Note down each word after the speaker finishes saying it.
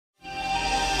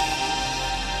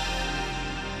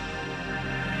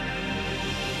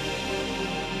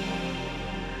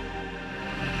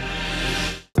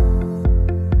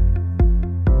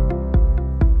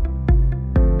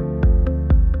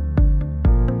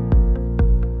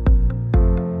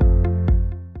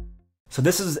So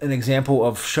this is an example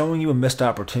of showing you a missed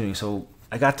opportunity. So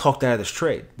I got talked out of this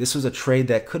trade. This was a trade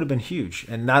that could have been huge,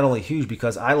 and not only huge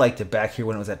because I liked it back here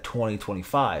when it was at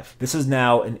 2025. This is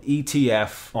now an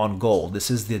ETF on gold. This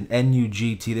is the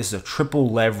NUGT. This is a triple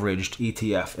leveraged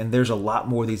ETF, and there's a lot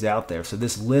more of these out there. So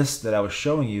this list that I was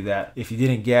showing you, that if you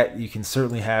didn't get, you can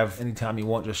certainly have anytime you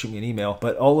want, just shoot me an email.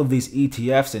 But all of these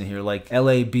ETFs in here, like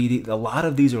LABD, a lot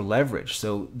of these are leveraged.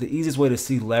 So the easiest way to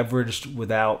see leveraged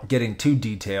without getting too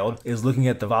detailed is looking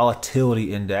at the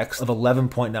volatility index of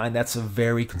 11.9. That's a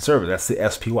very conservative. That's the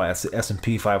SPY. That's the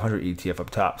S&P 500 ETF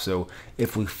up top. So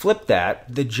if we flip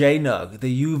that, the JNUG,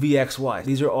 the UVXY,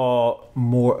 these are all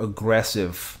more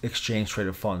aggressive exchange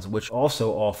traded funds, which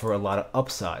also offer a lot of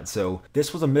upside. So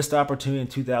this was a missed opportunity in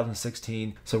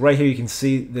 2016. So right here you can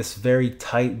see this very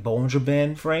tight Bollinger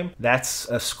Band frame. That's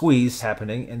a squeeze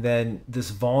happening. And then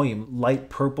this volume, light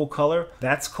purple color,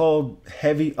 that's called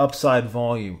heavy upside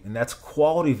volume. And that's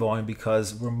quality volume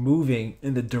because we're moving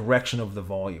in the direction of the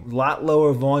volume. A lot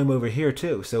lower volume over here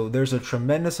too. So there's a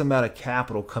tremendous amount of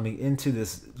capital coming into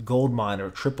this gold miner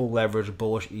triple leverage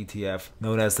bullish ETF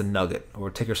known as the NUGT, or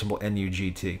ticker symbol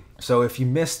NUGT. So if you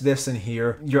missed this in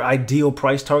here, your ideal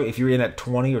price target, if you're in at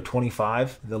 20 or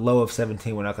 25, the low of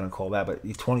 17, we're not going to call that, but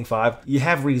 25, you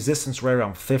have resistance right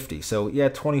around 50. So yeah,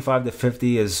 25 to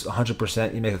 50 is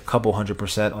 100%. You make a couple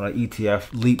 100% on an ETF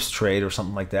leaps trade or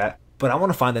something like that. But I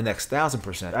want to find the next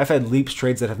 1,000%. I've had leaps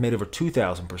trades that have made over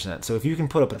 2,000%. So if you can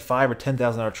put up a $5,000 or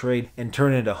 $10,000 trade and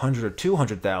turn it into 100 or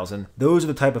 200,000, those are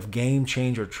the type of game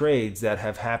changer trades that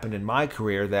have happened in my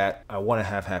career that I want to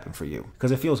have happen for you, because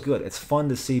it feels good. It's fun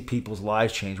to see people's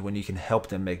lives change when you can help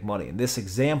them make money. And this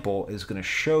example is going to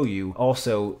show you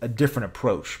also a different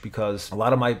approach, because a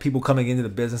lot of my people coming into the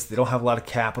business, they don't have a lot of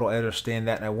capital. I understand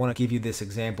that, and I want to give you this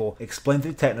example, explain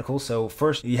the technicals. So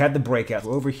first, you had the breakout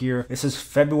over here. This is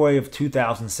February of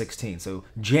 2016. So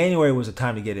January was a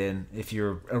time to get in if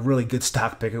you're a really good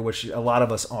stock picker, which a lot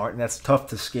of us aren't, and that's tough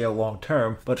to scale long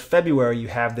term. But February, you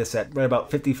have this at right about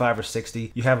 55 or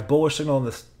 60. You have a bullish signal on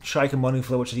the Shike and money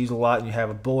flow, which is used a lot, and you have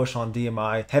a bullish on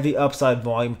DMI, heavy upside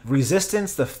volume.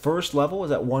 Resistance, the first level is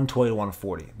at 120 to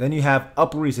 140. Then you have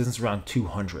upper resistance around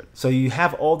 200. So you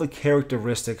have all the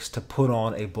characteristics to put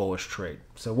on a bullish trade.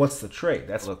 So what's the trade?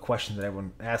 That's a question that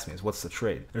everyone asks me, is what's the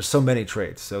trade? There's so many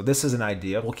trades. So this is an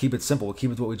idea. We'll keep it simple. We'll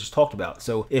keep it what we just talked about.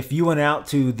 So if you went out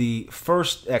to the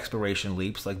first expiration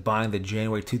leaps, like buying the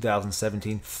January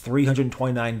 2017,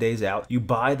 329 days out, you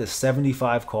buy the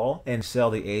 75 call and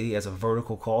sell the 80 as a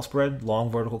vertical call spread,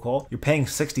 long vertical call, you're paying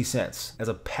 60 cents as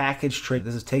a package trade.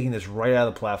 This is taking this right out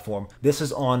of the platform. This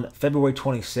is on February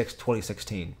 26,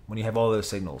 2016, when you have all those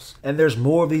signals. And there's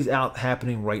more of these out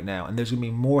happening right now, and there's gonna be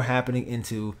more happening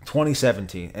into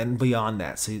 2017 and beyond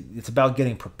that. So it's about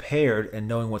getting prepared and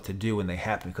knowing what to do when they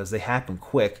happen, because they happen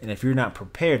quick. And if you're not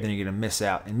prepared, then you're gonna miss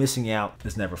out, and missing out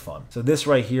is never fun. So this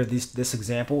right here, this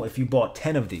example, if you bought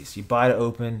 10 of these, you buy to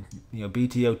open,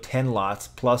 BTO 10 lots,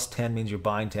 plus 10 means you're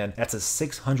buying 10. That's a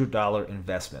 $600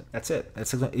 investment. That's it.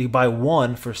 You buy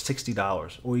one for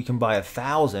 $60, or you can buy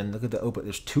 1,000. Look at the open.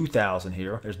 There's 2,000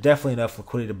 here. There's definitely enough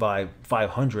liquidity to buy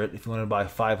 500. If you want to buy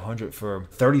 500 for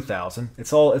 30,000,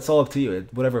 it's all up to you.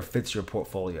 Whatever fits your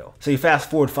portfolio. So you fast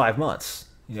forward 5 months.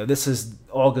 This is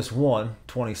August 1,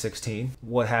 2016.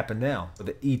 What happened now?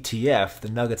 The ETF, the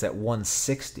NUGT's at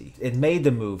 160. It made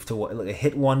the move to what? It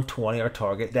hit 120, our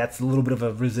target. That's a little bit of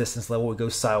a resistance level. It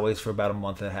goes sideways for about a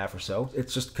month and a half or so. It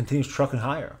just continues trucking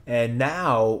higher. And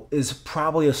now is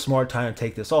probably a smart time to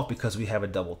take this off, because we have a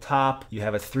double top. You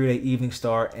have a 3-day evening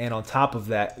star, and on top of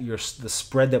that, the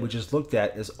spread that we just looked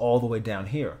at is all the way down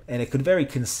here. And it could very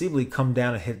conceivably come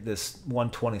down and hit this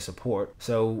 120 support.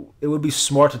 So it would be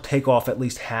smart to take off at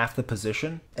least half the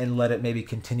position and let it maybe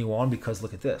continue on, because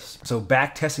look at this. So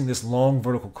back testing this long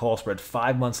vertical call spread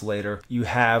 5 months later, you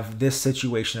have this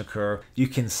situation occur. You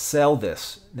can sell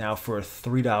this now for a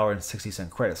 $3.60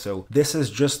 credit. So this is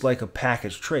just like a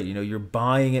package trade. You're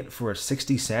buying it for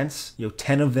 60 cents.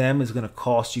 10 of them is going to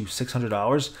cost you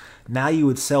 $600. Now you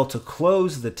would sell to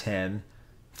close the 10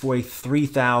 for a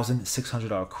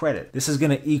 $3,600 credit. This is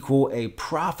going to equal a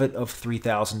profit of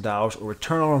 $3,000, or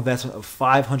return on investment of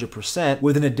 500%,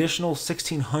 with an additional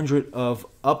 $1,600 of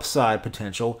upside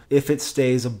potential if it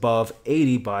stays above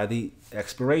 80 by the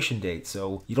expiration date.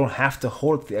 So you don't have to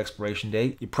hold it to the expiration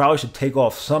date. You probably should take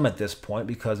off some at this point,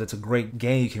 because it's a great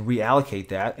gain. You can reallocate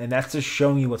that, and that's just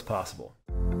showing you what's possible.